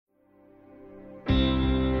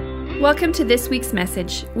Welcome to this week's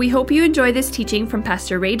message. We hope you enjoy this teaching from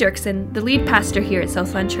Pastor Ray Dirksen, the lead pastor here at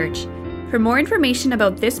Southland Church. For more information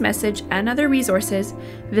about this message and other resources,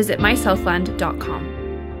 visit mysouthland.com.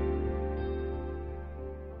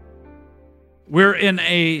 We're in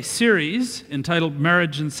a series entitled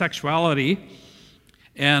Marriage and Sexuality,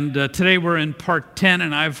 and today we're in part 10,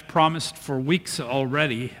 and I've promised for weeks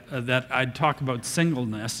already that I'd talk about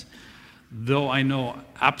singleness, though I know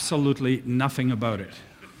absolutely nothing about it,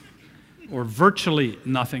 or virtually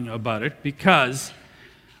nothing about it, because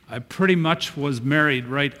I pretty much was married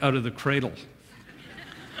right out of the cradle.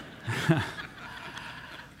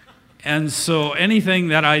 And so anything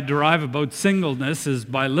that I derive about singleness is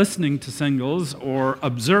by listening to singles or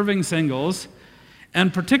observing singles,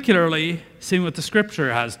 and particularly seeing what the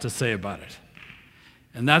Scripture has to say about it.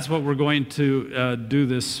 And that's what we're going to do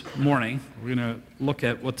this morning. We're going to look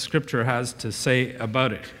at what the Scripture has to say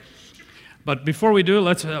about it. But before we do,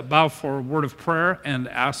 let's bow for a word of prayer and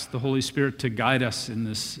ask the Holy Spirit to guide us in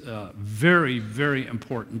this very, very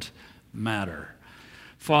important matter.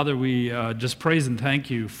 Father, we just praise and thank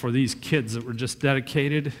you for these kids that were just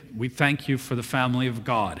dedicated. We thank you for the family of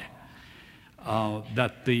God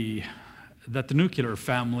that the nuclear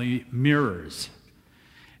family mirrors.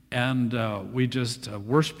 And we just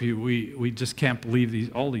worship you. We just can't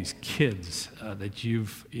believe all these kids that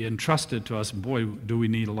you've entrusted to us. Boy, do we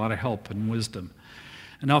need a lot of help and wisdom.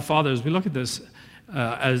 And now, Father, as we look at this,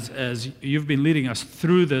 as you've been leading us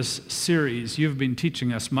through this series, you've been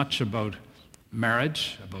teaching us much about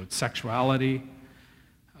marriage, about sexuality,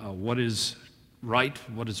 what is right,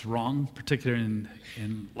 what is wrong, particularly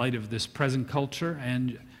in light of this present culture.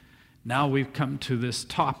 And now we've come to this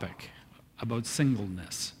topic about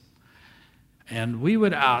singleness. And we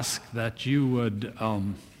would ask that you would,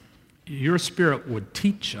 your Spirit would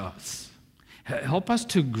teach us, help us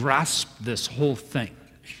to grasp this whole thing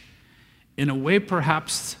in a way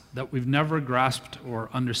perhaps that we've never grasped or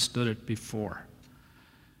understood it before,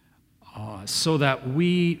 so that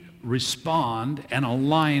we respond and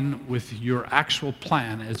align with your actual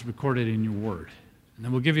plan as recorded in your word. And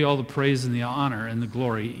then we'll give you all the praise and the honor and the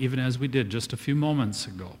glory, even as we did just a few moments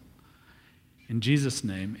ago. In Jesus'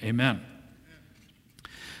 name, amen.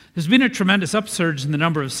 There's been a tremendous upsurge in the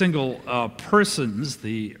number of single persons.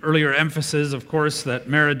 The earlier emphasis, of course, that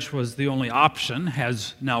marriage was the only option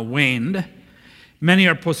has now waned. Many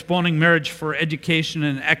are postponing marriage for education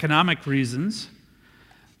and economic reasons.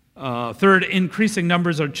 Third, increasing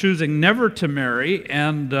numbers are choosing never to marry.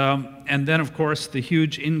 And then, of course, the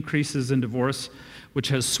huge increases in divorce, which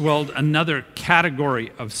has swelled another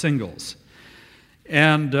category of singles.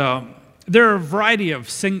 And there are a variety of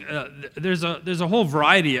there's a whole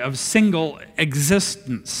variety of single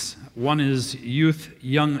existence. One is youth,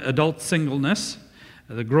 young adult singleness,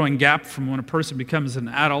 the growing gap from when a person becomes an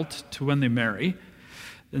adult to when they marry.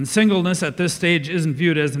 And singleness at this stage isn't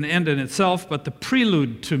viewed as an end in itself, but the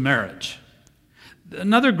prelude to marriage.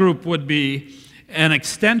 Another group would be an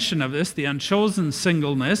extension of this, the unchosen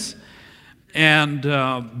singleness, and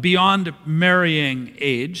beyond marrying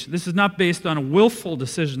age. This is not based on a willful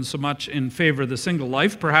decision so much in favor of the single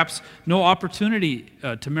life. Perhaps no opportunity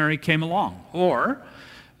to marry came along, or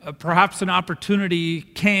perhaps an opportunity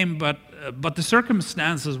came, but the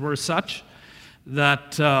circumstances were such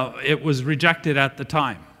that it was rejected at the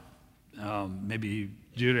time, maybe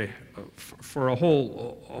due to for a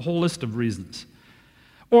whole list of reasons.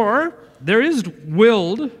 Or there is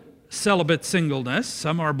willed celibate singleness.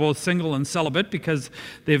 Some are both single and celibate because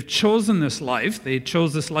they've chosen this life. They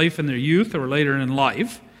chose this life in their youth or later in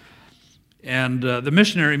life. And the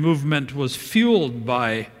missionary movement was fueled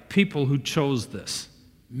by people who chose this.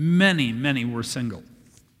 Many, many were single.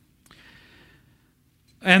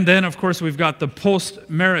 And then, of course, we've got the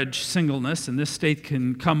post-marriage singleness, and this state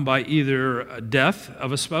can come by either death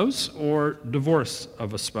of a spouse or divorce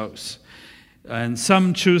of a spouse. And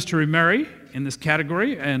some choose to remarry in this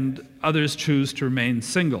category, and others choose to remain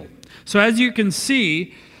single. So as you can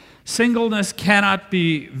see, singleness cannot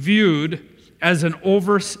be viewed as in an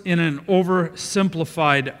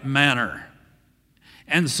oversimplified manner.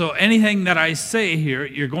 And so anything that I say here,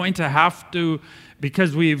 you're going to have to,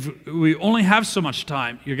 because we only have so much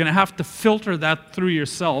time, you're going to have to filter that through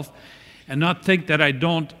yourself and not think that I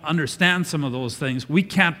don't understand some of those things. We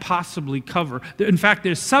can't possibly cover. In fact,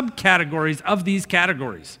 there's subcategories of these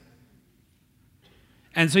categories.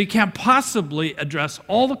 And so you can't possibly address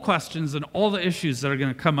all the questions and all the issues that are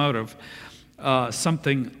going to come out of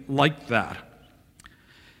something like that.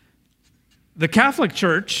 The Catholic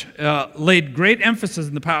Church laid great emphasis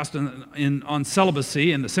in the past on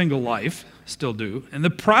celibacy and the single life, still do. And the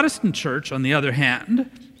Protestant Church, on the other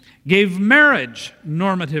hand, gave marriage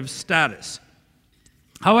normative status.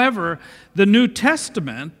 However, the New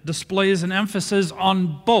Testament displays an emphasis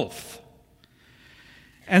on both.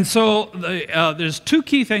 And so there's two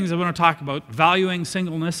key things I want to talk about: valuing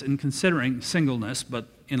singleness and considering singleness, but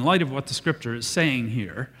in light of what the Scripture is saying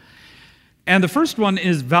here. And the first one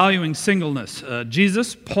is valuing singleness.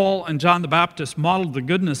 Jesus, Paul, and John the Baptist modeled the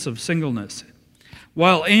goodness of singleness.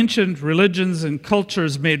 While ancient religions and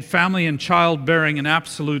cultures made family and childbearing an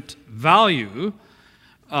absolute value,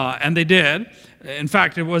 and they did. In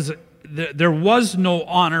fact, there was no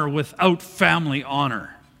honor without family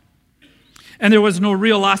honor. And there was no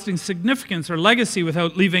real lasting significance or legacy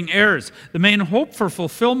without leaving heirs. The main hope for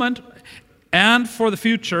fulfillment and for the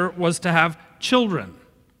future was to have children.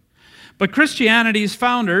 But Christianity's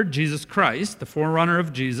founder, Jesus Christ, the forerunner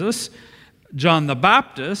of Jesus, John the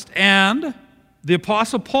Baptist, and the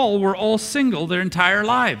Apostle Paul were all single their entire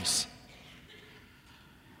lives.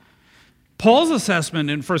 Paul's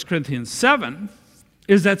assessment in 1 Corinthians 7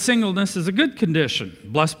 is that singleness is a good condition,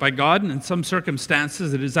 blessed by God, and in some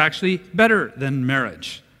circumstances it is actually better than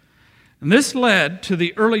marriage. And this led to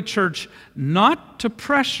the early church not to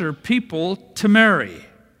pressure people to marry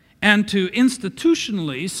and to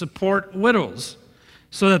institutionally support widows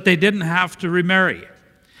so that they didn't have to remarry.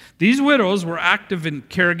 These widows were active in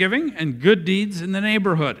caregiving and good deeds in the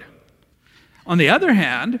neighborhood. On the other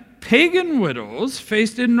hand, pagan widows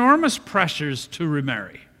faced enormous pressures to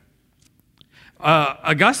remarry.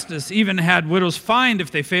 Augustus even had widows fined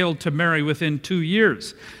if they failed to marry within 2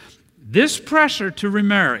 years. This pressure to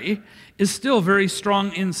remarry is still very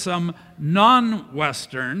strong in some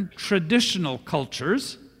non-Western traditional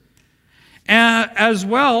cultures, as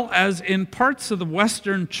well as in parts of the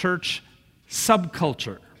Western church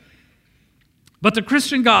subculture. But the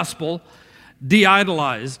Christian gospel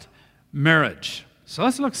de-idolized marriage. So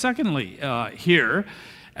let's look secondly here,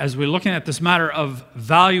 as we're looking at this matter of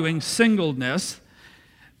valuing singleness,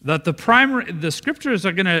 that the scriptures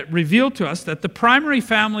are going to reveal to us that the primary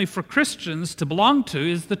family for Christians to belong to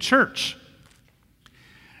is the church,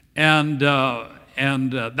 and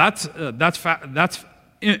that's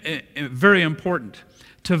very important.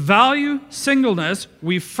 To value singleness,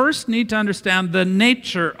 we first need to understand the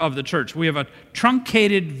nature of the church. We have a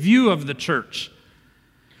truncated view of the church.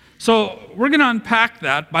 So we're going to unpack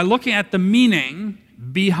that by looking at the meaning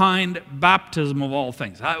behind baptism of all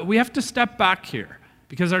things. We have to step back here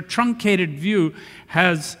because our truncated view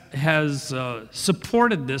has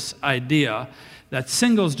supported this idea that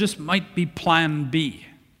singles just might be plan B.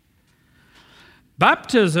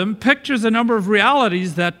 Baptism pictures a number of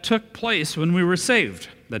realities that took place when we were saved.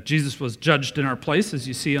 That Jesus was judged in our place, as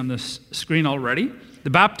you see on this screen already.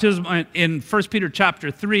 The baptism in 1 Peter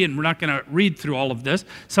chapter 3, and we're not going to read through all of this.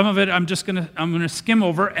 Some of it I'm going to skim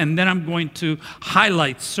over, and then I'm going to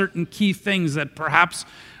highlight certain key things that perhaps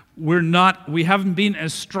we haven't been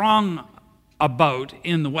as strong about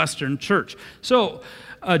in the Western church. So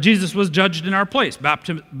Jesus was judged in our place.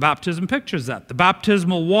 Baptism pictures that. The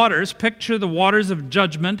baptismal waters picture the waters of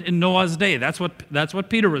judgment in Noah's day. That's what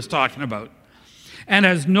Peter was talking about. And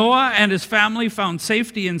as Noah and his family found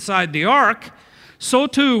safety inside the ark, so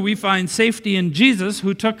too we find safety in Jesus,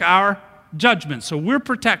 who took our judgment. So we're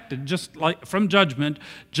protected from judgment,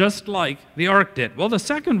 just like the ark did. Well, the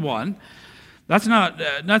second one, that's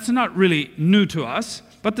not really new to us.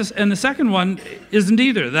 And the second one isn't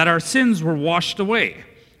either, that our sins were washed away.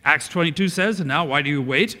 Acts 22 says, "And now why do you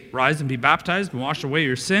wait? Rise and be baptized and wash away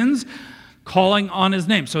your sins, calling on his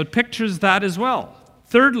name." So it pictures that as well.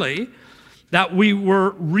 Thirdly, that we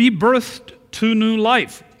were rebirthed to new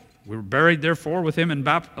life. We were buried, therefore, with him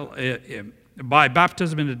by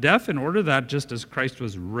baptism into death, in order that just as Christ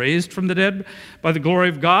was raised from the dead by the glory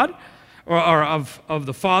of God, or of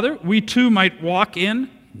the Father, we too might walk in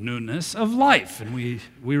newness of life. And we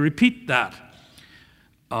repeat that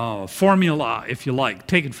formula, if you like,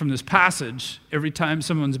 taken from this passage every time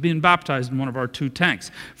someone's being baptized in one of our 2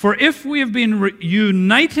 tanks. For if we have been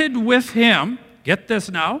united with him, get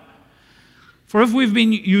this now, for if we've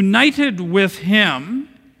been united with him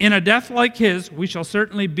in a death like his, we shall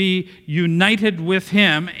certainly be united with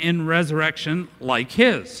him in resurrection like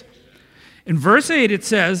his. In verse 8 it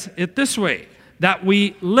says it this way, that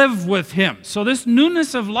we live with him. So this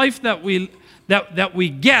newness of life that we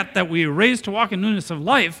are raised to walk in newness of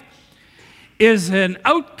life, is an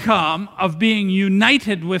outcome of being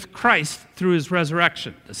united with Christ through his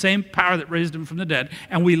resurrection. The same power that raised him from the dead,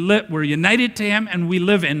 and we're united to him and we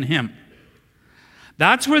live in him.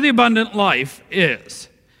 That's where the abundant life is.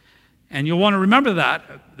 And you'll want to remember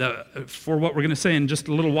that for what we're going to say in just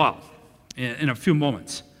a little while, in a few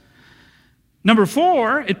moments. Number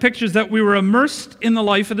 4, it pictures that we were immersed in the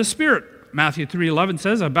life of the Spirit. Matthew 3:11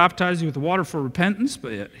 says, I baptize you with water for repentance,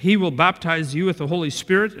 but he will baptize you with the Holy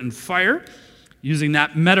Spirit and fire, using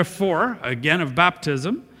that metaphor, again, of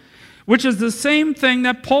baptism, which is the same thing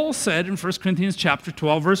that Paul said in 1 Corinthians chapter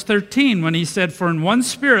 12, verse 13, when he said, for in one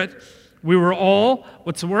Spirit we were all,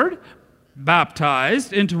 what's the word?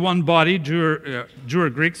 Baptized into one body, Jew or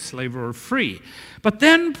Greek, slave or free. But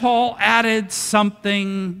then Paul added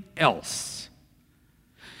something else.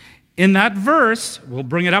 In that verse, we'll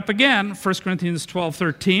bring it up again, 1 Corinthians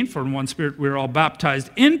 12:13, for in one Spirit we are all baptized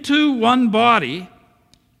into one body,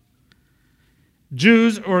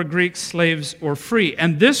 Jews or Greeks, slaves or free.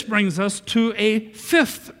 And this brings us to a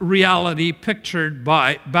 5th reality pictured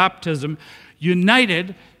by baptism,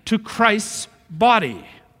 united to Christ's body.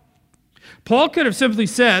 Paul could have simply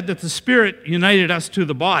said that the Spirit united us to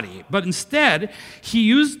the body, but instead, he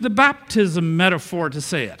used the baptism metaphor to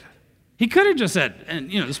say it. He could have just said,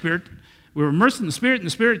 and the Spirit, we were immersed in the Spirit, and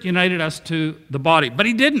the Spirit united us to the body. But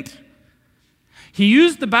he didn't. He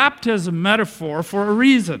used the baptism metaphor for a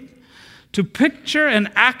reason, to picture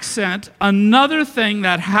and accent another thing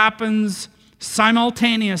that happens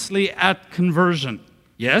simultaneously at conversion.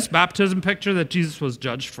 Yes, baptism picture that Jesus was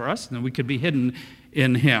judged for us, and that we could be hidden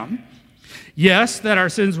in him. Yes, that our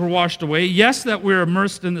sins were washed away. Yes, that we're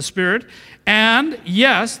immersed in the Spirit. And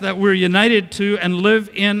yes, that we're united to and live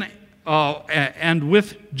in and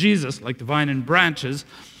with Jesus, like the vine and branches.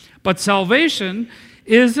 But salvation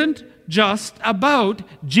isn't just about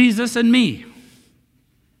Jesus and me.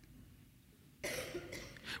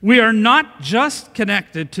 We are not just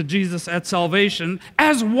connected to Jesus at salvation,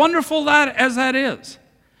 as wonderful as that is.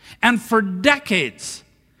 And for decades,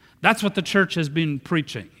 that's what the church has been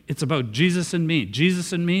preaching. It's about Jesus and me,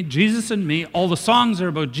 Jesus and me, Jesus and me. All the songs are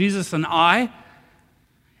about Jesus and I.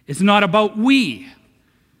 It's not about we.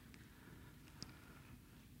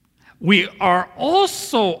 We are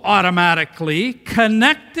also automatically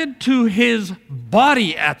connected to his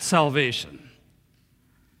body at salvation.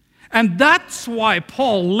 And that's why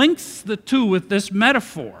Paul links the two with this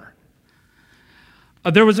metaphor.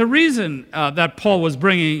 There was a reason that Paul was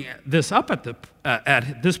bringing this up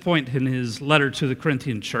at this point in his letter to the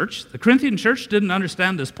Corinthian church. The Corinthian church didn't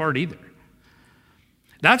understand this part either.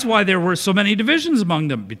 That's why there were so many divisions among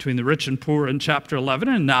them between the rich and poor in chapter 11,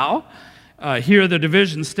 and now here the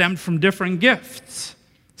divisions stemmed from different gifts.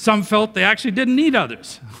 Some felt they actually didn't need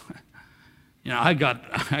others. I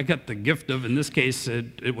got the gift of, in this case,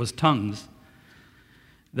 it was tongues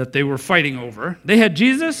that they were fighting over. They had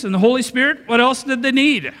Jesus and the Holy Spirit. What else did they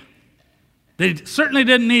need? They certainly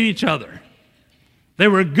didn't need each other. They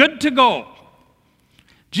were good to go.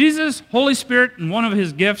 Jesus, Holy Spirit, and one of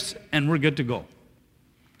his gifts, and we're good to go.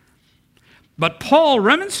 But Paul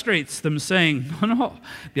remonstrates them, saying, no,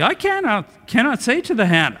 the eye cannot say to the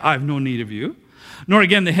hand, I have no need of you, nor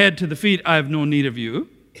again the head to the feet, I have no need of you.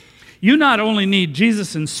 You not only need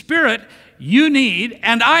Jesus in spirit, you need,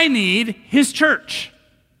 and I need, his church.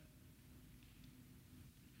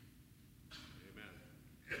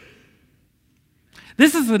 Amen.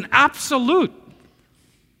 This is an absolute.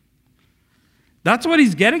 That's what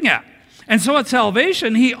he's getting at. And so at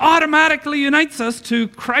salvation, he automatically unites us to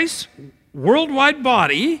Christ's worldwide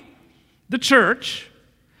body, the church,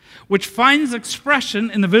 which finds expression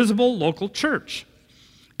in the visible local church.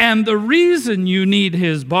 And the reason you need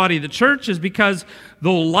his body, the church, is because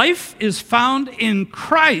though life is found in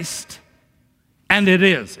Christ, and it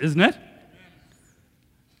is, isn't it?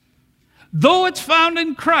 Though it's found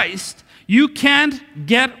in Christ, you can't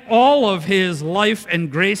get all of his life and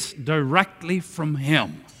grace directly from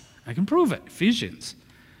him. I can prove it. Ephesians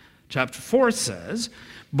chapter 4 says,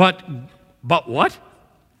 but what?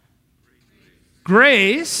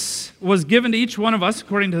 Grace was given to each one of us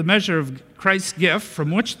according to the measure of Christ's gift, from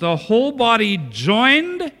which the whole body,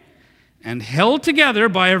 joined and held together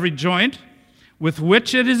by every joint with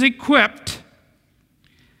which it is equipped,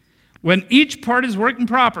 when each part is working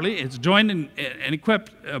properly, it's joined and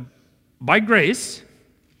equipped by grace.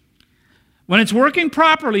 When it's working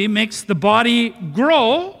properly, it makes the body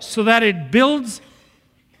grow so that it builds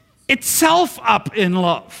itself up in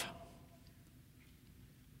love.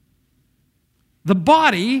 The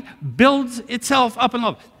body builds itself up in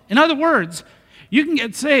love. In other words, you can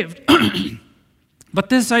get saved, but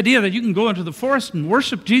this idea that you can go into the forest and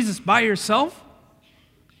worship Jesus by yourself,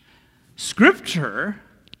 Scripture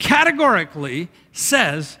categorically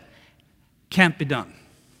says can't be done.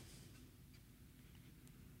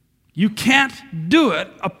 You can't do it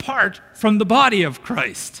apart from the body of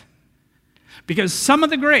Christ. Because some of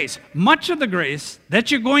the grace, much of the grace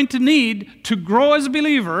that you're going to need to grow as a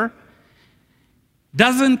believer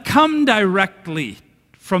doesn't come directly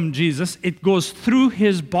from Jesus. It goes through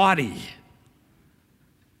his body.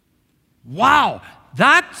 Wow,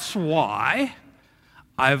 that's why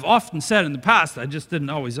I've often said in the past, I just didn't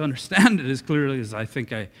always understand it as clearly as I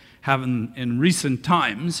think I have in recent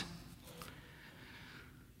times.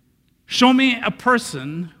 Show me a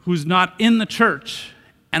person who's not in the church,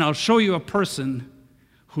 and I'll show you a person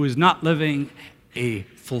who is not living a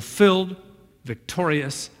fulfilled,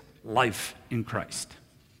 victorious life in Christ.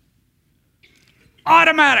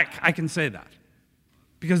 Automatic, I can say that.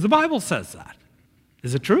 Because the Bible says that.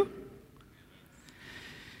 Is it true?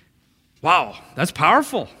 Wow, that's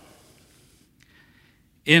powerful.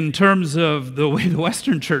 In terms of the way the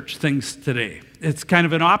Western church thinks today, it's kind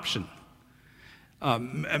of an option.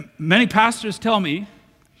 Many pastors tell me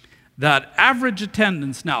that average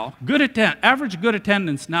attendance now, average good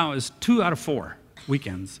attendance now is 2 out of 4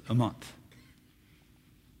 weekends a month.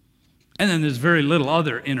 And then there's very little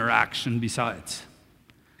other interaction besides.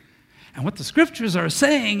 And what the scriptures are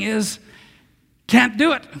saying is, can't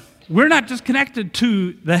do it. We're not just connected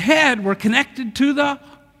to the head, we're connected to the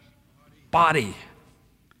body.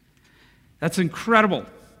 That's incredible.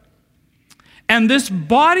 And this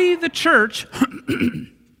body, the church,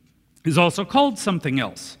 is also called something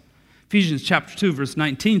else. Ephesians chapter 2, verse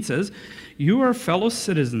 19 says, you are fellow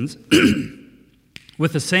citizens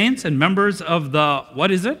with the saints and members of the,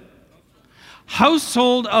 what is it?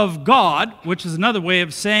 Household of God, which is another way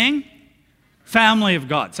of saying family of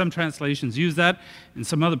God. Some translations use that. In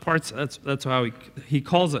some other parts, that's how he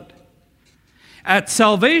calls it. At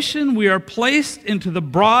salvation, we are placed into the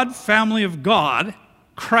broad family of God,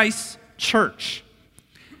 Christ's church,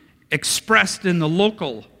 expressed in the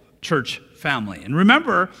local church family. And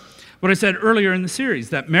remember what I said earlier in the series,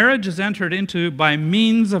 that marriage is entered into by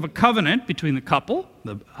means of a covenant between the couple,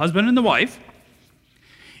 the husband and the wife.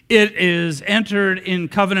 It is entered in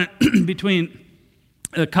covenant between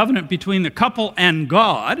the couple and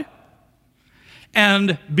God,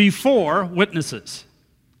 and before witnesses.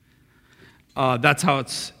 That's how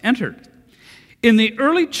it's entered. In the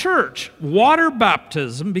early church, water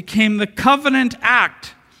baptism became the covenant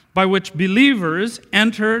act by which believers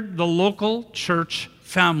entered the local church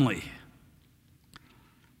family.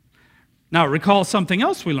 Now, recall something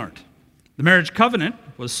else we learned. The marriage covenant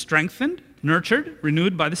was strengthened, nurtured,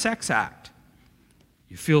 renewed by the sex act.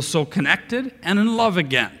 You feel so connected and in love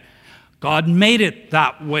again. God made it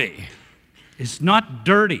that way. It's not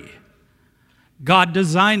dirty. God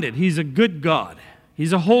designed it. He's a good God.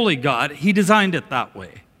 He's a holy God. He designed it that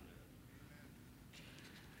way.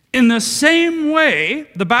 In the same way,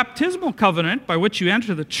 the baptismal covenant by which you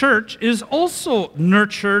enter the church is also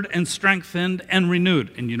nurtured and strengthened and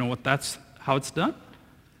renewed. And you know what? That's how it's done?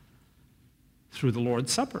 Through the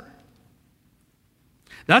Lord's Supper.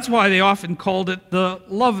 That's why they often called it the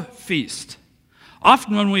love feast.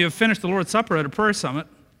 Often when we have finished the Lord's Supper at a prayer summit,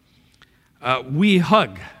 we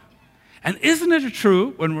hug. And isn't it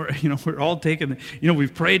true when we're all taken,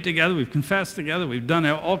 we've prayed together, we've confessed together, we've done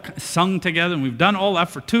sung together, and we've done all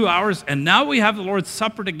that for 2 hours, and now we have the Lord's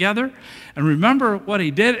Supper together, and remember what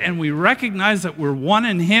he did, and we recognize that we're one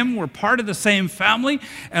in him, we're part of the same family,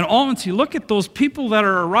 and all once you look at those people that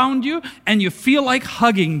are around you, and you feel like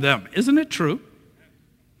hugging them. Isn't it true?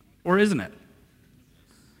 Or isn't it?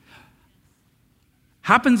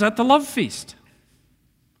 Happens at the love feast.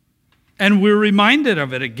 And we're reminded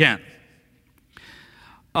of it again.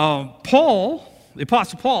 The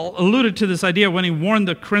Apostle Paul, alluded to this idea when he warned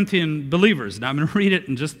the Corinthian believers. Now I'm going to read it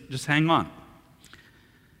and just hang on.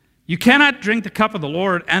 You cannot drink the cup of the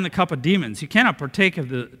Lord and the cup of demons. You cannot partake of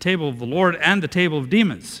the table of the Lord and the table of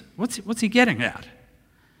demons. What's he getting at?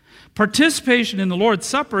 Participation in the Lord's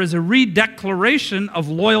Supper is a redeclaration of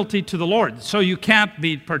loyalty to the Lord. So you can't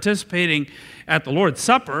be participating at the Lord's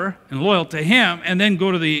Supper and loyal to him and then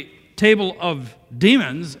go to the table of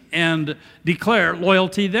demons and declare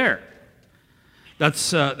loyalty there.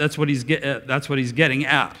 That's what he's getting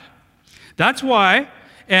at. That's why,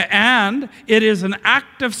 and it is an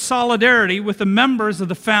act of solidarity with the members of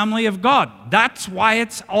the family of God. That's why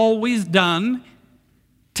it's always done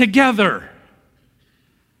together.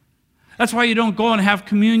 That's why you don't go and have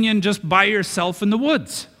communion just by yourself in the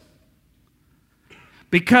woods.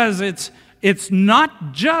 Because it's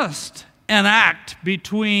not just an act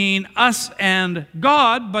between us and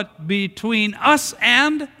God, but between us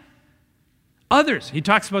and others. He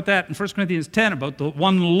talks about that in 1 Corinthians 10, about the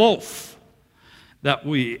one loaf that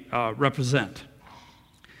we represent.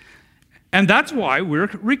 And that's why we're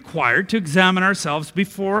required to examine ourselves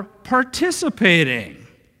before participating.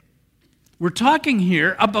 We're talking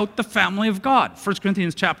here about the family of God. 1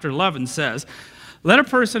 Corinthians chapter 11 says, Let a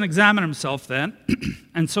person examine himself then,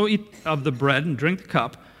 and so eat of the bread and drink the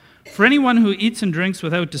cup. For anyone who eats and drinks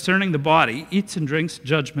without discerning the body eats and drinks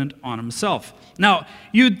judgment on himself. Now,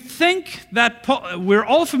 you'd think that we're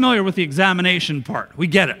all familiar with the examination part. We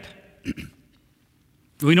get it.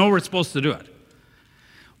 We know we're supposed to do it.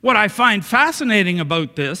 What I find fascinating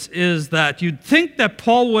about this is that you'd think that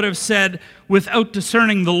Paul would have said, without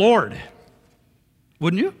discerning the Lord.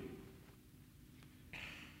 Wouldn't you?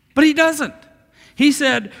 But he doesn't. He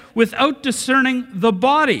said, without discerning the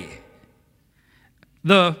body.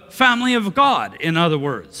 The family of God, in other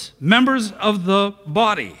words. Members of the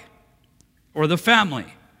body, or the family.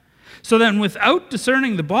 So then, without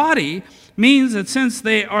discerning the body means that since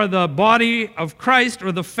they are the body of Christ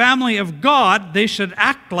or the family of God, they should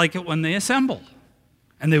act like it when they assemble.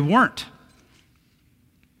 And they weren't.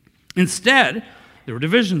 Instead, there were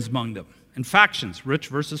divisions among them and factions, rich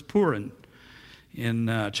versus poor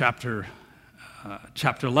in chapter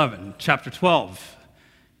 11, chapter 12.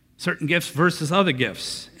 Certain gifts versus other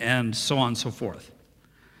gifts, and so on and so forth.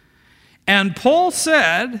 And Paul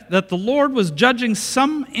said that the Lord was judging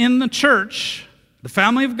some in the church, the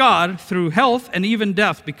family of God, through health and even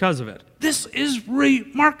death because of it. This is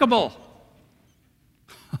remarkable.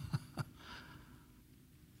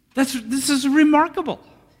 This is remarkable.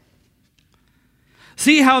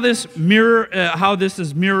 See how this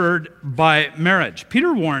is mirrored by marriage.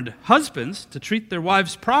 Peter warned husbands to treat their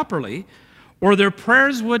wives properly, or their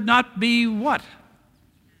prayers would not be what?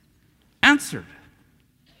 Answered.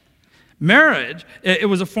 Marriage, it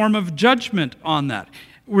was a form of judgment on that.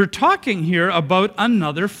 We're talking here about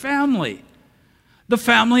another family, the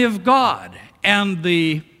family of God, and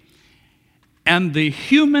the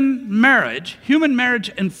human marriage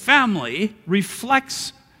and family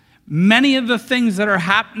reflects many of the things that are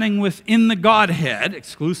happening within the Godhead,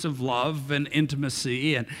 exclusive love and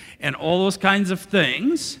intimacy and all those kinds of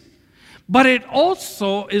things. But it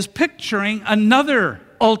also is picturing another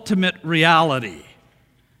ultimate reality.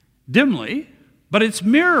 Dimly, but it's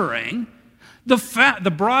mirroring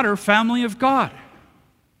the broader family of God.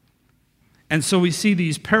 And so we see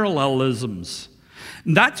these parallelisms.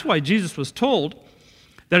 And that's why Jesus was told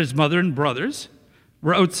that his mother and brothers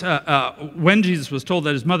were outside. When Jesus was told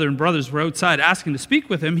that his mother and brothers were outside asking to speak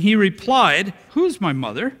with him, he replied, "Who's my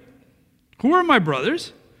mother? Who are my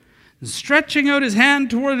brothers?" And stretching out his hand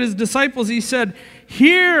toward his disciples, he said,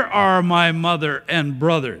 "Here are my mother and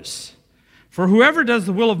brothers. For whoever does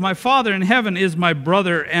the will of my Father in heaven is my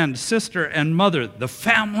brother and sister and mother." The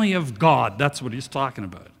family of God, that's what he's talking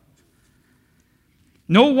about.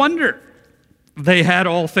 No wonder they had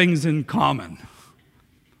all things in common.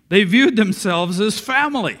 They viewed themselves as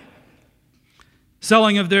family,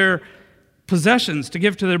 selling of their possessions to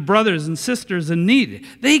give to their brothers and sisters in need.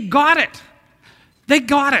 They got it. They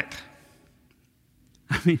got it.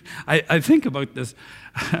 I mean, I think about this.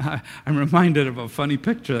 I'm reminded of a funny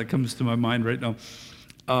picture that comes to my mind right now.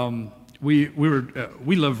 We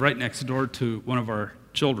live right next door to one of our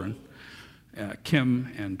children,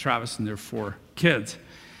 Kim and Travis and their 4 kids.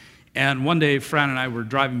 And one day, Fran and I were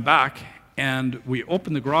driving back, and we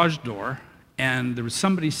opened the garage door, and there was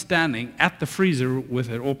somebody standing at the freezer with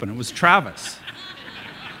it open. It was Travis.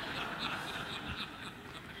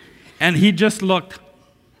 And he just looked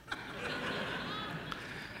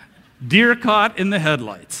deer caught in the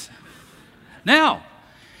headlights. Now,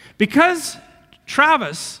 because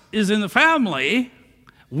Travis is in the family,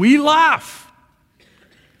 we laugh.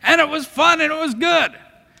 And it was fun and it was good.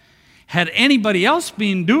 Had anybody else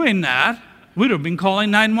been doing that, we'd have been calling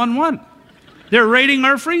 911. They're raiding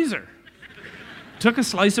our freezer. Took a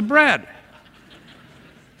slice of bread.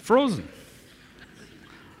 Frozen.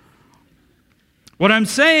 What I'm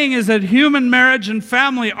saying is that human marriage and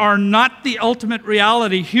family are not the ultimate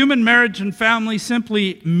reality. Human marriage and family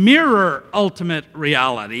simply mirror ultimate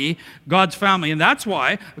reality, God's family. And that's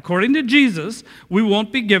why, according to Jesus, we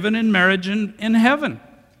won't be given in marriage in heaven.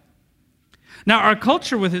 Now, our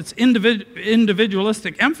culture, with its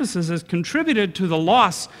individualistic emphasis, has contributed to the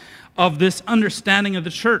loss of this understanding of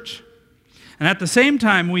the church. And at the same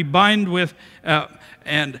time, we bind with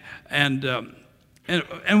And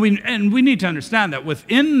we need to understand that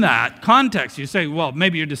within that context, you say, well,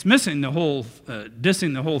 maybe you're dissing the whole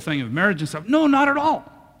thing of marriage and stuff. No, not at all.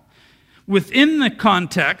 Within the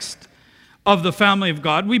context of the family of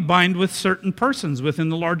God, we bind with certain persons within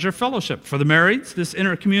the larger fellowship. For the marrieds, this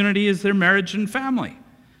inner community is their marriage and family.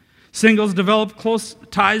 Singles develop close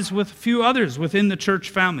ties with a few others within the church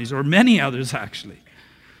families, or many others actually.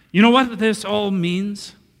 You know what this all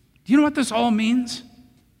means? Do you know what this all means?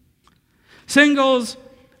 Singles,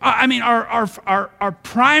 our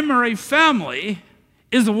primary family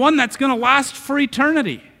is the one that's going to last for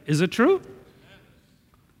eternity. Is it true?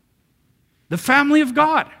 The family of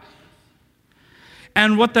God.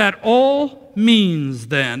 And what that all means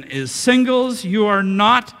then is, singles, you are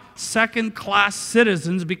not second-class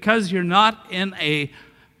citizens because you're not in a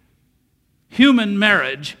human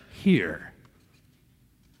marriage here.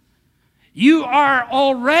 You are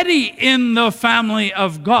already in the family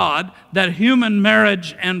of God that human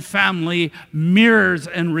marriage and family mirrors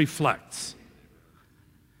and reflects.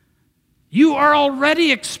 You are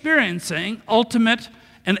already experiencing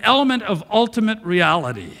an element of ultimate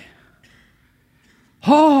reality.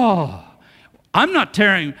 Oh, I'm not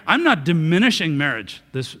diminishing marriage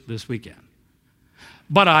this weekend,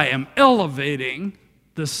 but I am elevating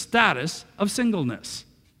the status of singleness.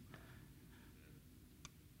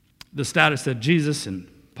 The status that Jesus and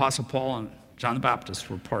Apostle Paul and John the Baptist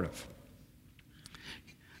were part of.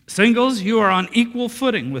 Singles, you are on equal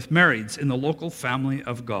footing with marrieds in the local family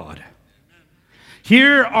of God.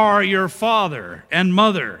 Here are your father and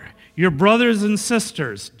mother, your brothers and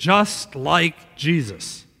sisters, just like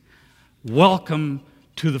Jesus. Welcome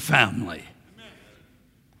to the family.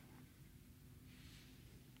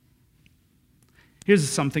 Here's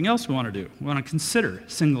something else we want to do. We want to consider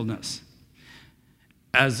singleness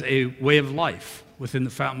as a way of life within the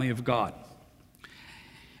family of God.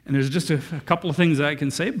 And there's just a couple of things that I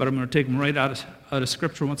can say, but I'm going to take them right out of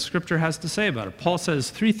Scripture, what Scripture has to say about it. Paul says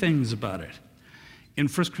 3 things about it in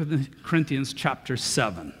 1 Corinthians chapter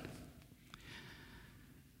 7.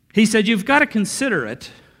 He said, you've got to consider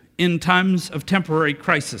it in times of temporary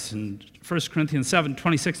crisis. In 1 Corinthians 7,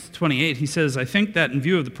 26 to 28, he says, I think that in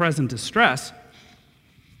view of the present distress,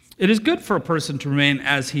 it is good for a person to remain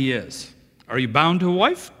as he is. Are you bound to a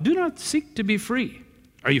wife? Do not seek to be free.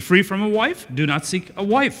 Are you free from a wife? Do not seek a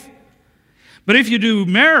wife. But if you do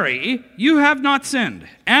marry, you have not sinned.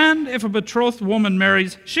 And if a betrothed woman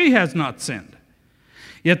marries, she has not sinned.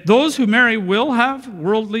 Yet those who marry will have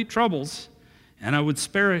worldly troubles, and I would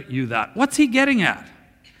spare you that. What's he getting at?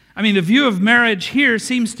 I mean, the view of marriage here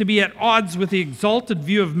seems to be at odds with the exalted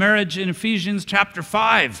view of marriage in Ephesians chapter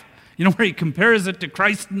 5, where he compares it to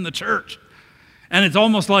Christ and the church. And it's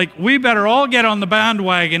almost like we better all get on the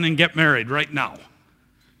bandwagon and get married right now.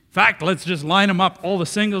 In fact, let's just line them up. All the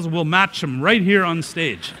singles, we'll match them right here on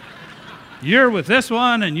stage. You're with this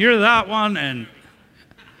one, and you're that one, and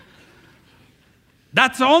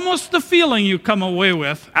that's almost the feeling you come away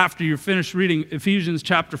with after you finish reading Ephesians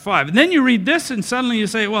chapter 5. And then you read this, and suddenly you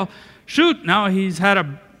say, well, shoot, now he's had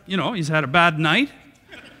a bad night,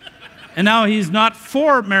 and now he's not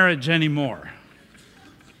for marriage anymore.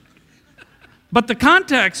 But the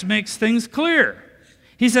context makes things clear.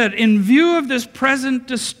 He said, in view of this present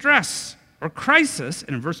distress or crisis,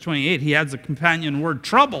 and in verse 28 he adds a companion word,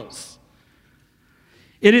 troubles.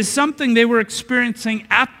 It is something they were experiencing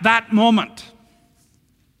at that moment.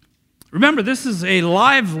 Remember, this is a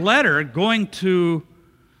live letter going to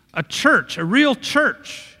a church, a real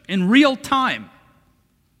church, in real time.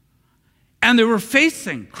 And they were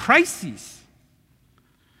facing crises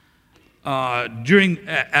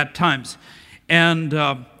at times. And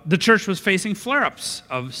the church was facing flare-ups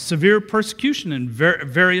of severe persecution in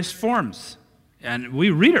various forms. And we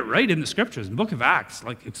read it right in the Scriptures, in the book of Acts,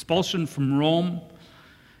 like expulsion from Rome,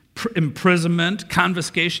 imprisonment,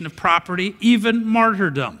 confiscation of property, even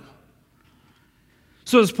martyrdom.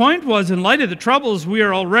 So his point was, in light of the troubles we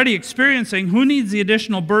are already experiencing, who needs the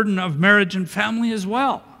additional burden of marriage and family as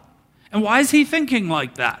well? And why is he thinking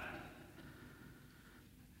like that?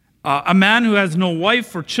 A man who has no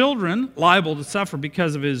wife or children, liable to suffer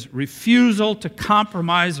because of his refusal to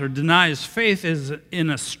compromise or deny his faith, is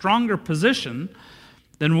in a stronger position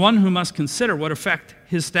than one who must consider what effect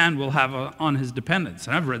his stand will have on his dependents.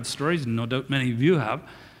 And I've read stories, and no doubt many of you have,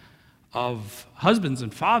 of husbands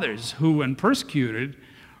and fathers who, when persecuted,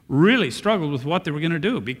 really struggled with what they were going to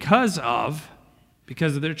do because of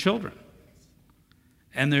their children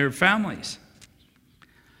and their families.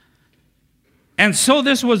 And so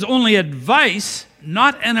this was only advice,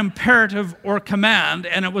 not an imperative or command,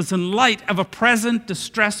 and it was in light of a present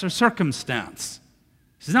distress or circumstance.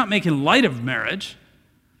 He's not making light of marriage,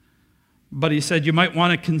 but he said you might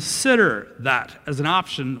want to consider that as an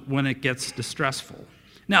option when it gets distressful.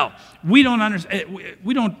 Now, we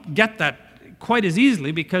don't get that quite as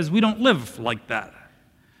easily because we don't live like that,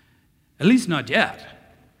 at least not yet.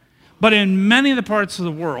 But in many of the parts of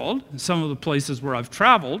the world, some of the places where I've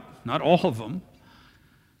traveled, not all of them,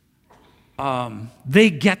 they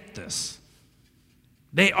get this.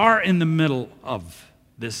 They are in the middle of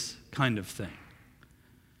this kind of thing.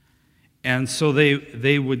 And so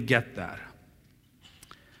they would get that.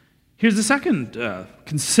 Here's the second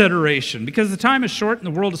consideration. Because the time is short and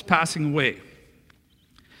the world is passing away.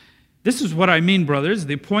 This is what I mean, brothers.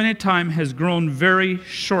 The appointed time has grown very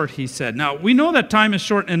short, he said. Now, we know that time is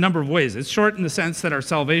short in a number of ways. It's short in the sense that our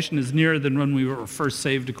salvation is nearer than when we were first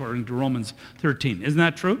saved, according to Romans 13. Isn't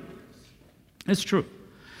that true? It's true.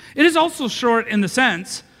 It is also short in the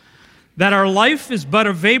sense that our life is but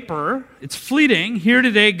a vapor. It's fleeting, here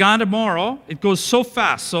today, gone tomorrow. It goes so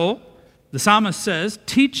fast. So, the psalmist says,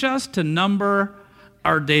 teach us to number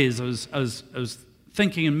our days. I was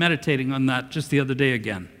thinking and meditating on that just the other day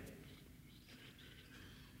again.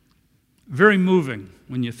 Very moving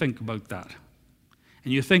when you think about that.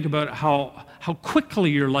 And you think about how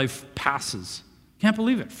quickly your life passes. Can't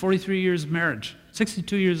believe it. 43 years of marriage,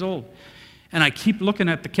 62 years old. And I keep looking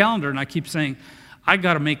at the calendar and I keep saying, I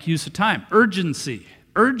got to make use of time. Urgency.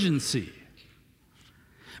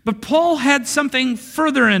 But Paul had something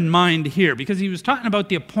further in mind here because he was talking about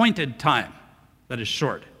the appointed time that is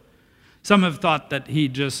short. Some have thought that he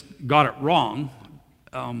just got it wrong.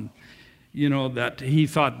 That he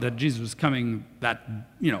thought that Jesus was coming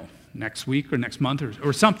next week or next month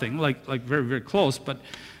or something, like very, very close. But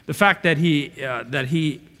the fact that he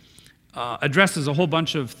addresses a whole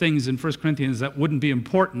bunch of things in 1 Corinthians that wouldn't be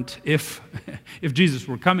important if Jesus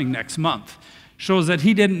were coming next month shows that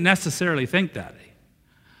he didn't necessarily think that.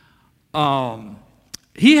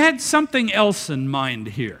 He had something else in mind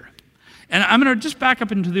here. And I'm going to just back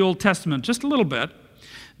up into the Old Testament just a little bit.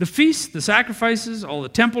 The feasts, the sacrifices, all the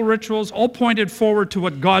temple rituals, all pointed forward to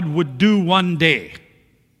what God would do one day.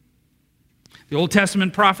 The Old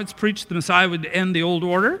Testament prophets preached the Messiah would end the old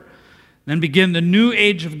order, then begin the new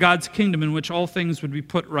age of God's kingdom in which all things would be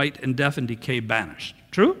put right and death and decay banished.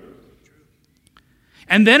 True?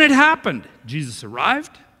 And then it happened. Jesus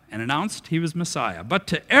arrived and announced he was Messiah. But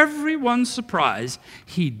to everyone's surprise,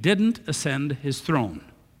 he didn't ascend his throne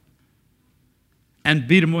and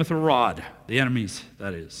beat him with a rod, the enemies,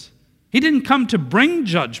 that is. He didn't come to bring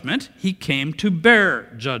judgment, he came to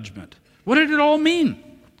bear judgment. What did it all mean?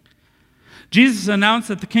 Jesus announced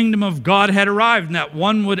that the kingdom of God had arrived and that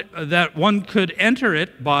one could enter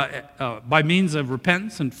it by means of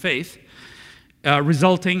repentance and faith,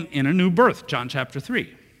 resulting in a new birth, John chapter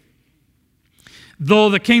 3.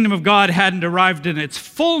 Though the kingdom of God hadn't arrived in its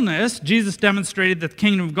fullness, Jesus demonstrated that the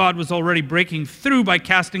kingdom of God was already breaking through by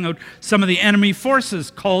casting out some of the enemy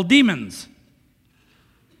forces called demons.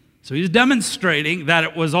 So he's demonstrating that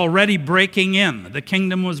it was already breaking in. The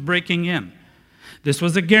kingdom was breaking in. This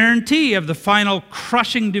was a guarantee of the final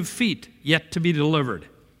crushing defeat yet to be delivered.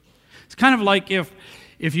 It's kind of like if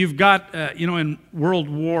you've got, in World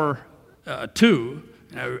War II,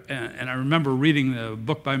 and I remember reading the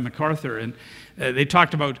book by MacArthur, and they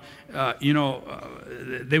talked about,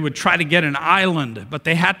 they would try to get an island, but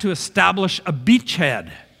they had to establish a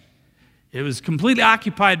beachhead. It was completely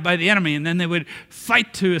occupied by the enemy, and then they would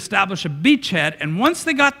fight to establish a beachhead, and once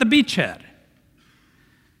they got the beachhead,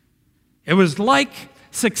 it was like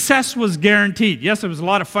success was guaranteed. Yes, there was a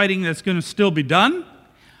lot of fighting that's going to still be done,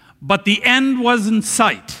 but the end was in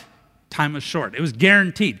sight. Time was short. It was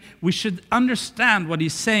guaranteed. We should understand what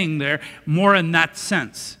he's saying there more in that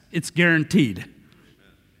sense. It's guaranteed.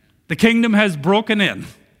 The kingdom has broken in.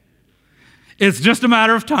 It's just a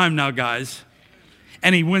matter of time now, guys.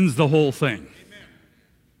 And he wins the whole thing.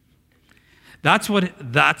 That's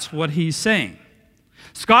what he's saying.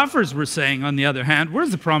 Scoffers were saying, on the other hand,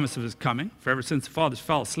 where's the promise of his coming? For ever since the fathers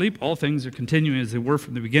fell asleep, all things are continuing as they were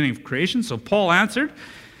from the beginning of creation. So Paul answered,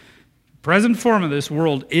 the present form of this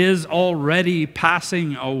world is already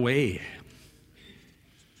passing away.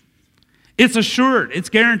 It's assured. It's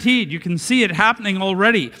guaranteed. You can see it happening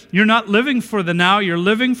already. You're not living for the now. You're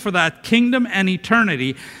living for that kingdom and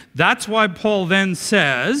eternity. That's why Paul then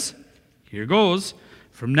says, here goes,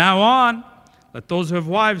 from now on, let those who have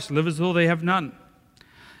wives live as though they have none.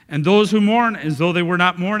 And those who mourn as though they were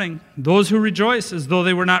not mourning. Those who rejoice as though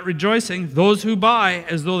they were not rejoicing. Those who buy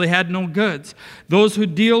as though they had no goods. Those who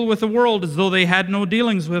deal with the world as though they had no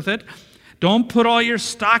dealings with it. Don't put all your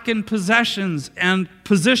stock in possessions and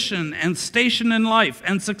position and station in life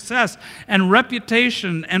and success and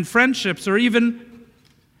reputation and friendships or even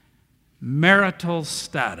marital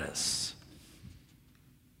status.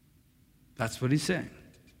 That's what he's saying.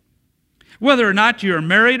 Whether or not you're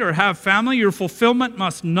married or have family, your fulfillment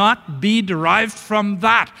must not be derived from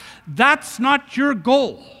that. That's not your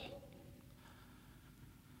goal.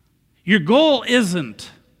 Your goal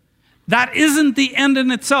that isn't the end in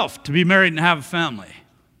itself, to be married and have a family.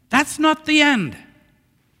 That's not the end.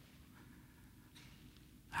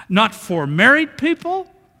 Not for married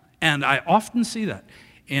people, and I often see that.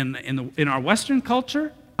 In our Western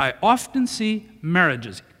culture, I often see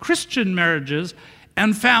marriages, Christian marriages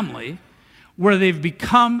and family, where they've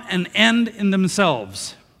become an end in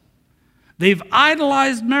themselves. They've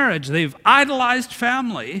idolized marriage, they've idolized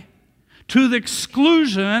family to the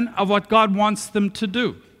exclusion of what God wants them to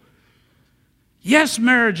do. Yes,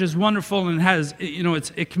 marriage is wonderful and has,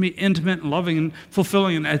 it can be intimate and loving and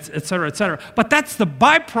fulfilling and et cetera, et cetera. But that's the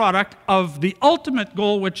byproduct of the ultimate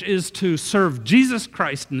goal, which is to serve Jesus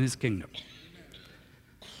Christ in his kingdom.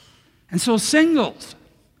 And so singles,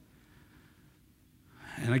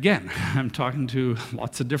 and again, I'm talking to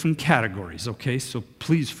lots of different categories, okay? So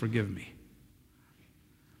please forgive me.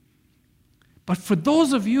 But for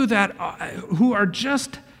those of you that who are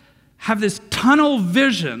just have this tunnel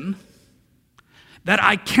vision that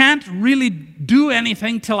I can't really do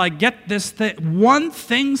anything till I get this one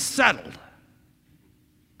thing settled,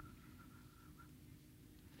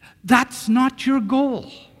 that's not your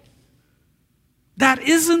goal. That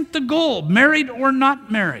isn't the goal, married or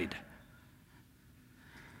not married.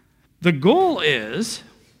 The goal is,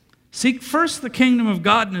 seek first the kingdom of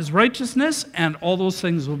God and his righteousness, and all those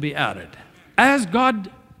things will be added, as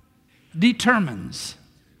God determines.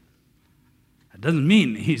 That doesn't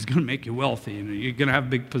mean he's going to make you wealthy and you're going to have a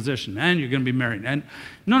big position and you're going to be married. And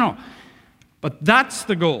no. But that's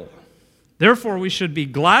the goal. Therefore, we should be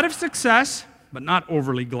glad of success, but not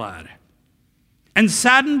overly glad. And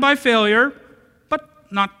saddened by failure,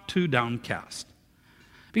 but not too downcast.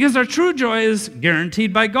 Because our true joy is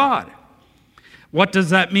guaranteed by God. What does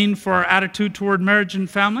that mean for our attitude toward marriage and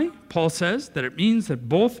family? Paul says that it means that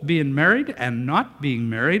both being married and not being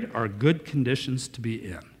married are good conditions to be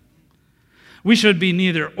in. We should be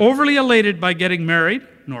neither overly elated by getting married,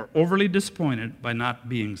 nor overly disappointed by not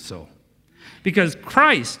being so. Because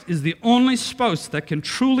Christ is the only spouse that can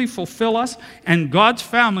truly fulfill us, and God's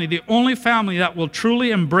family, the only family that will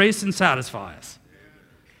truly embrace and satisfy us.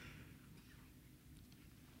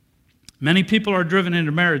 Many people are driven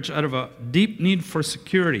into marriage out of a deep need for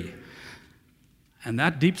security. And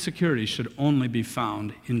that deep security should only be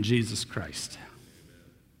found in Jesus Christ.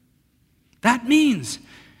 That means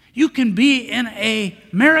you can be in a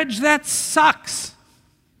marriage that sucks.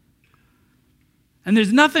 And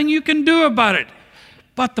there's nothing you can do about it.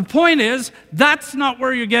 But the point is, that's not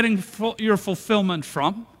where you're getting your fulfillment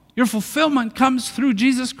from. Your fulfillment comes through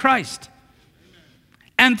Jesus Christ.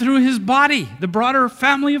 And through his body, the broader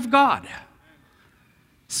family of God.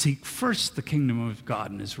 Seek first the kingdom of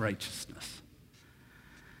God and his righteousness.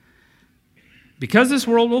 Because this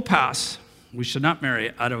world will pass, we should not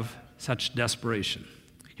marry out of such desperation.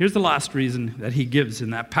 Here's the last reason that he gives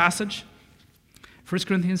in that passage. 1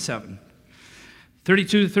 Corinthians 7,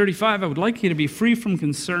 32 to 35, I would like you to be free from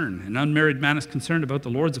concern. An unmarried man is concerned about the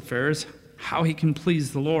Lord's affairs, how he can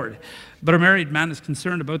please the Lord. But a married man is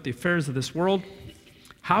concerned about the affairs of this world,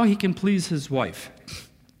 how he can please his wife.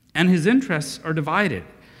 And his interests are divided.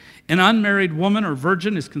 An unmarried woman or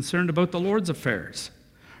virgin is concerned about the Lord's affairs.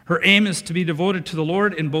 Her aim is to be devoted to the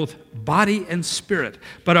Lord in both body and spirit.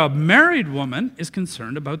 But a married woman is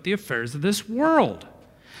concerned about the affairs of this world,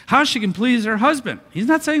 how she can please her husband. He's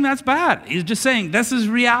not saying that's bad. He's just saying this is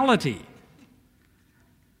reality.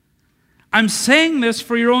 I'm saying this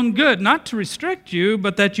for your own good, not to restrict you,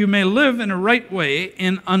 but that you may live in a right way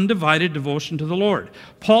in undivided devotion to the Lord.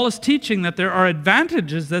 Paul is teaching that there are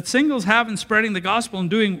advantages that singles have in spreading the gospel and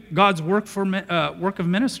doing God's work of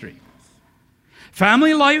ministry.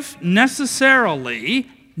 Family life necessarily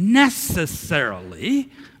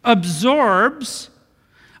absorbs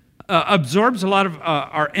a lot of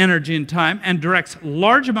our energy and time and directs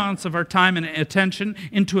large amounts of our time and attention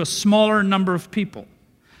into a smaller number of people.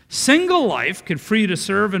 Single life could free you to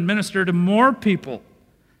serve and minister to more people.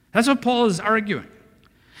 That's what Paul is arguing.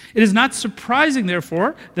 It is not surprising,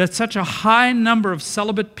 therefore, that such a high number of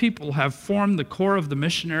celibate people have formed the core of the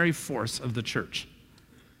missionary force of the church.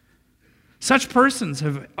 Such persons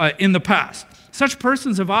have, in the past, such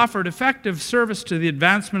persons have offered effective service to the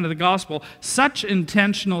advancement of the gospel. Such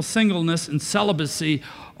intentional singleness and celibacy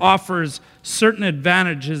offers certain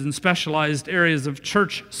advantages in specialized areas of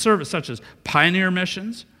church service, such as pioneer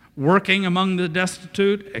missions, working among the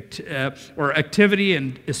destitute, or activity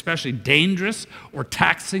in especially dangerous or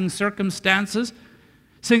taxing circumstances.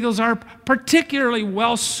 Singles are particularly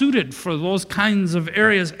well suited for those kinds of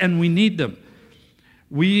areas, and we need them.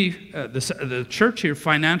 The church here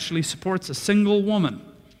financially supports a single woman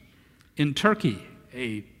in Turkey,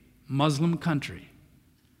 a Muslim country.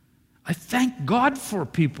 I thank God for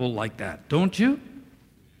people like that, don't you?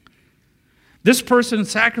 This person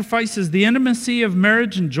sacrifices the intimacy of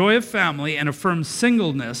marriage and joy of family and affirms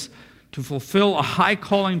singleness to fulfill a high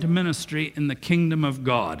calling to ministry in the kingdom of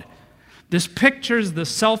God. This pictures the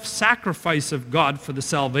self-sacrifice of God for the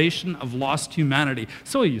salvation of lost humanity.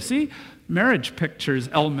 So you see, marriage pictures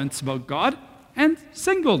elements about God, and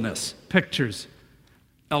singleness pictures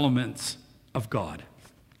elements of God.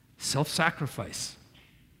 Self-sacrifice.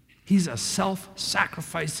 He's a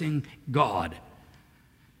self-sacrificing God.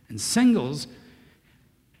 And singles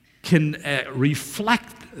can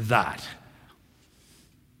reflect that.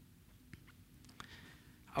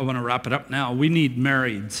 I want to wrap it up now. We need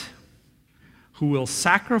marrieds who will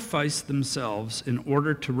sacrifice themselves in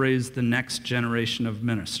order to raise the next generation of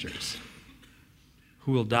ministers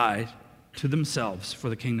who will die to themselves for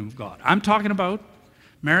the kingdom of God. I'm talking about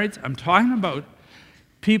marrieds. I'm talking about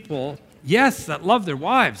people, yes, that love their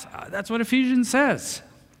wives. That's what Ephesians says.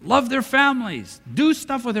 Love their families. Do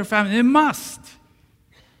stuff with their family. They must.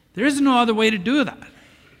 There is no other way to do that.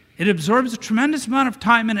 It absorbs a tremendous amount of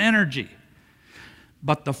time and energy.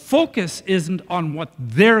 But the focus isn't on what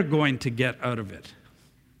they're going to get out of it.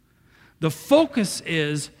 The focus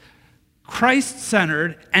is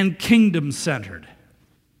Christ-centered and kingdom-centered.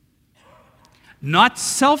 Not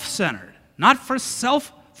self-centered. Not for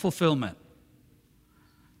self-fulfillment.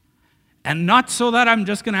 And not so that I'm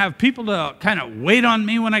just going to have people to kind of wait on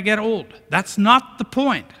me when I get old. That's not the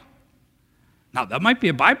point. Now, that might be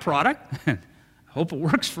a byproduct. I hope it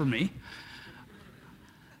works for me.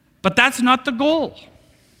 But that's not the goal.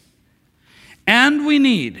 And we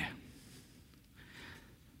need.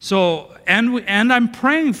 And I'm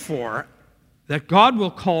praying for that God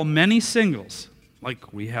will call many singles,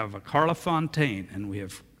 like we have a Carla Fontaine and we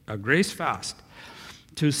have a Grace Fast,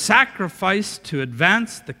 to sacrifice to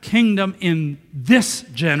advance the kingdom in this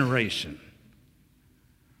generation.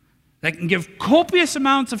 They can give copious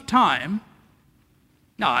amounts of time.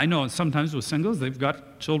 Now, I know sometimes with singles, they've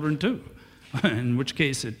got children too, in which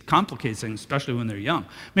case it complicates things, especially when they're young.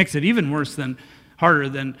 Makes it even worse harder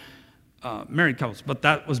than married couples. But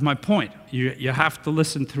that was my point. You have to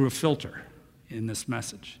listen through a filter in this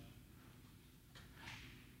message.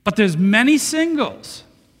 But there's many singles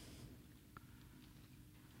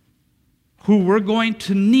who we're going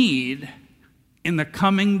to need in the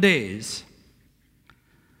coming days,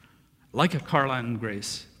 like a Carla and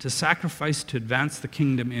Grace, to sacrifice to advance the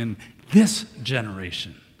kingdom in this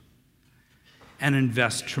generation and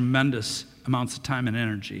invest tremendous amounts of time and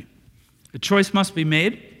energy. A choice must be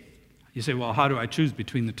made. You say, well, how do I choose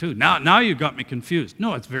between the two? Now you got me confused.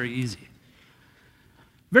 No, it's very easy.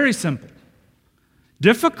 Very simple.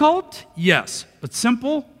 Difficult? Yes. But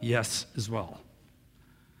simple? Yes as well.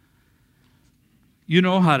 You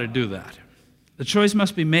know how to do that. The choice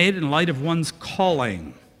must be made in light of one's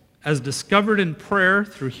calling, as discovered in prayer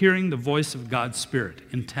through hearing the voice of God's Spirit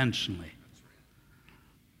intentionally.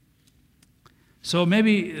 So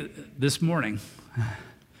maybe this morning,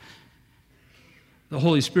 the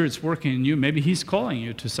Holy Spirit's working in you. Maybe He's calling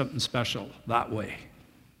you to something special that way.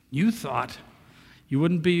 You thought you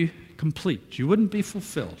wouldn't be complete, you wouldn't be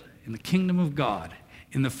fulfilled in the kingdom of God,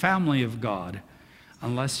 in the family of God,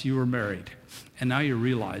 unless you were married. And now you're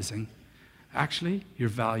realizing, actually, you're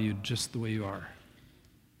valued just the way you are.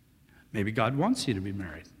 Maybe God wants you to be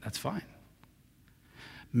married. That's fine.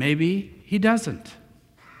 Maybe He doesn't.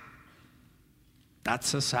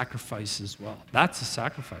 That's a sacrifice as well. That's a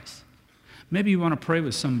sacrifice. Maybe you want to pray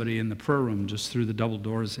with somebody in the prayer room, just through the double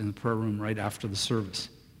doors in the prayer room right after the service.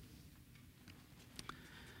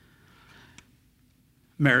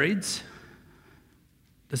 Marrieds,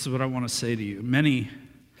 this is what I want to say to you. Many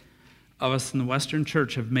of us in the Western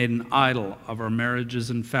church have made an idol of our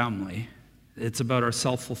marriages and family. It's about our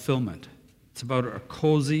self-fulfillment. It's about our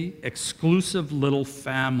cozy, exclusive little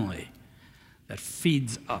family that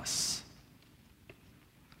feeds us.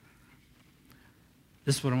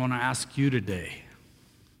 This is what I want to ask you today.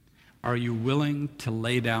 Are you willing to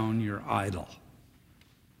lay down your idol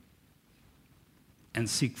and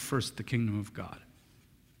seek first the kingdom of God?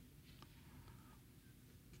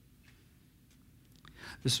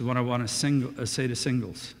 This is what I want to say to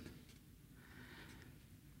singles.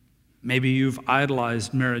 Maybe you've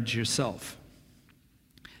idolized marriage yourself.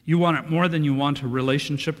 You want it more than you want a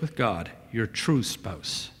relationship with God, your true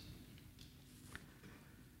spouse.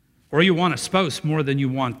 Or you want a spouse more than you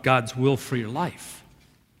want God's will for your life.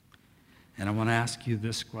 And I want to ask you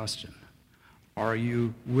this question. Are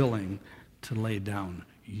you willing to lay down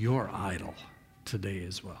your idol today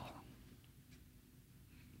as well?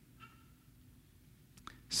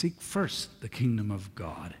 Seek first the kingdom of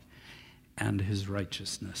God and His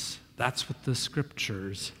righteousness. That's what the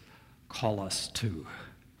scriptures call us to.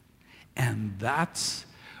 And that's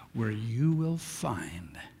where you will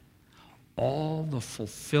find all the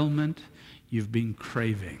fulfillment you've been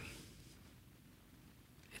craving.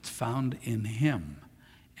 It's found in him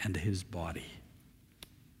and his body.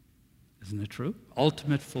 Isn't it true?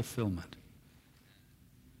 Ultimate fulfillment.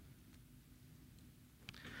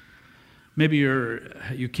 Maybe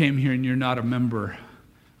you came here and you're not a member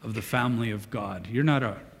of the family of God. You're not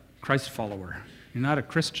a Christ follower. You're not a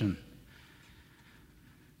Christian.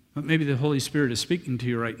 But maybe the Holy Spirit is speaking to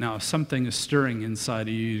you right now. Something is stirring inside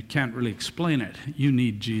of you. You can't really explain it. You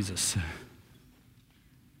need Jesus.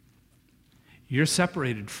 You're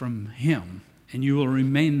separated from him, and you will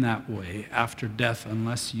remain that way after death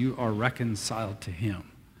unless you are reconciled to him.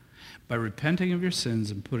 By repenting of your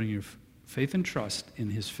sins and putting your faith and trust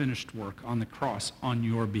in his finished work on the cross on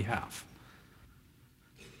your behalf.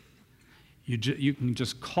 You can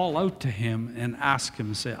just call out to him and ask him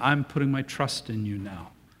and say, I'm putting my trust in you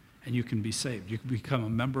now. And you can be saved. You can become a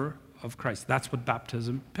member of Christ. That's what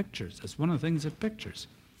baptism pictures. That's one of the things it pictures.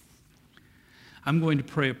 I'm going to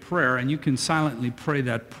pray a prayer, and you can silently pray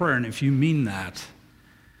that prayer. And if you mean that,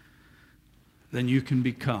 then you can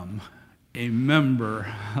become a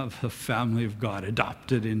member of the family of God,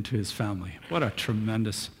 adopted into his family. What a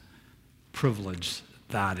tremendous privilege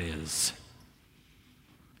that is.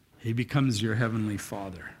 He becomes your heavenly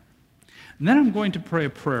Father. And then I'm going to pray a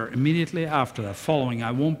prayer immediately after that, following.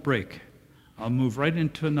 I won't break. I'll move right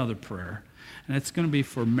into another prayer. And it's going to be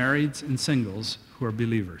for marrieds and singles who are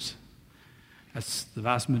believers. That's the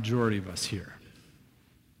vast majority of us here.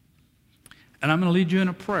 And I'm going to lead you in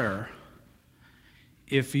a prayer.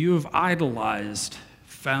 If you have idolized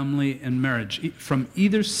family and marriage from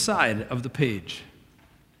either side of the page,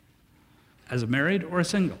 as a married or a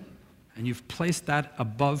single, and you've placed that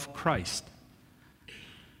above Christ,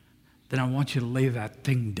 then I want you to lay that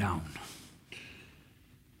thing down.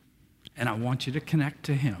 And I want you to connect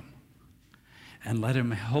to him and let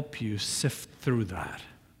him help you sift through that.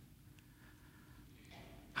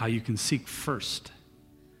 How you can seek first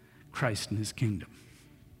Christ and his kingdom.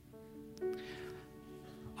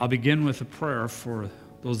 I'll begin with a prayer for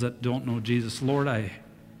those that don't know Jesus. Lord, I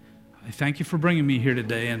thank you for bringing me here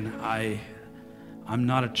today, and I'm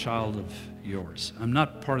not a child of yours. I'm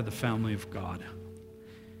not part of the family of God.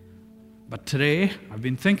 But today, I've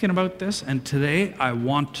been thinking about this, and today I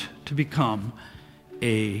want to become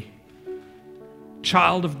a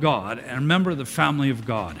child of God and a member of the family of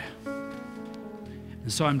God.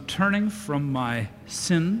 And so I'm turning from my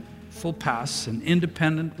sinful past and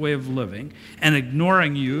independent way of living and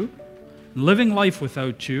ignoring you, living life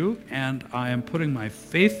without you, and I am putting my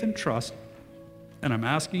faith and trust, and I'm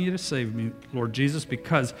asking you to save me, Lord Jesus,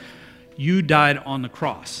 because you died on the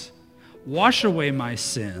cross. Wash away my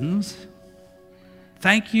sins.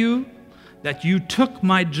 Thank you that you took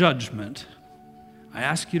my judgment. I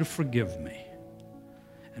ask you to forgive me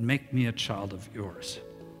and make me a child of yours.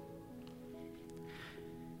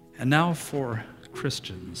 And now for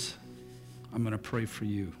Christians, I'm going to pray for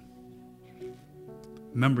you.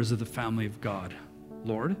 Members of the family of God.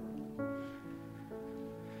 Lord,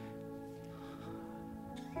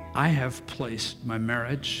 I have placed my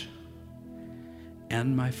marriage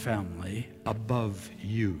and my family above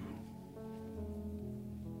you.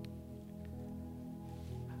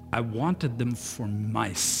 I wanted them for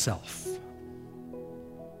myself.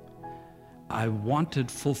 I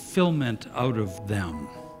wanted fulfillment out of them.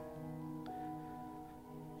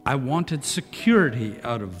 I wanted security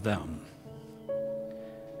out of them.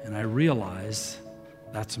 And I realize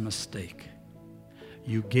that's a mistake.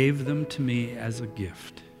 You gave them to me as a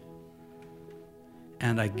gift.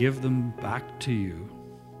 And I give them back to you.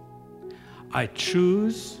 I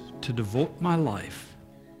choose to devote my life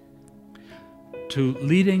to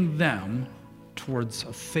leading them towards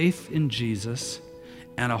a faith in Jesus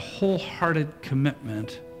and a wholehearted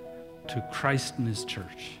commitment to Christ and his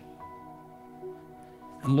church.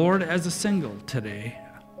 And Lord, as a single today,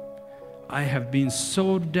 I have been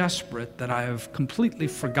so desperate that I have completely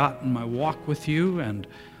forgotten my walk with you and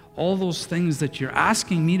all those things that you're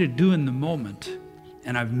asking me to do in the moment,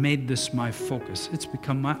 and I've made this my focus. It's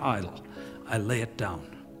become my idol. I lay it down.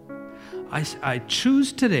 I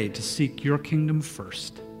choose today to seek your kingdom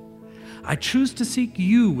first. I choose to seek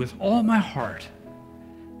you with all my heart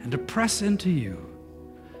and to press into you.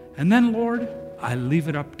 And then, Lord, I leave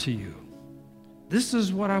it up to you. This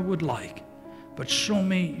is what I would like, but show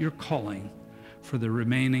me your calling for the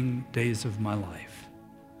remaining days of my life.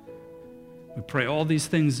 We pray all these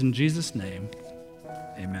things in Jesus' name.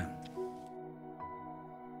 Amen.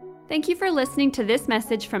 Thank you for listening to this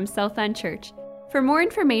message from Southland Church. For more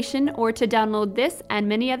information or to download this and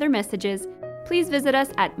many other messages, please visit us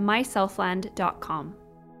at mysouthland.com.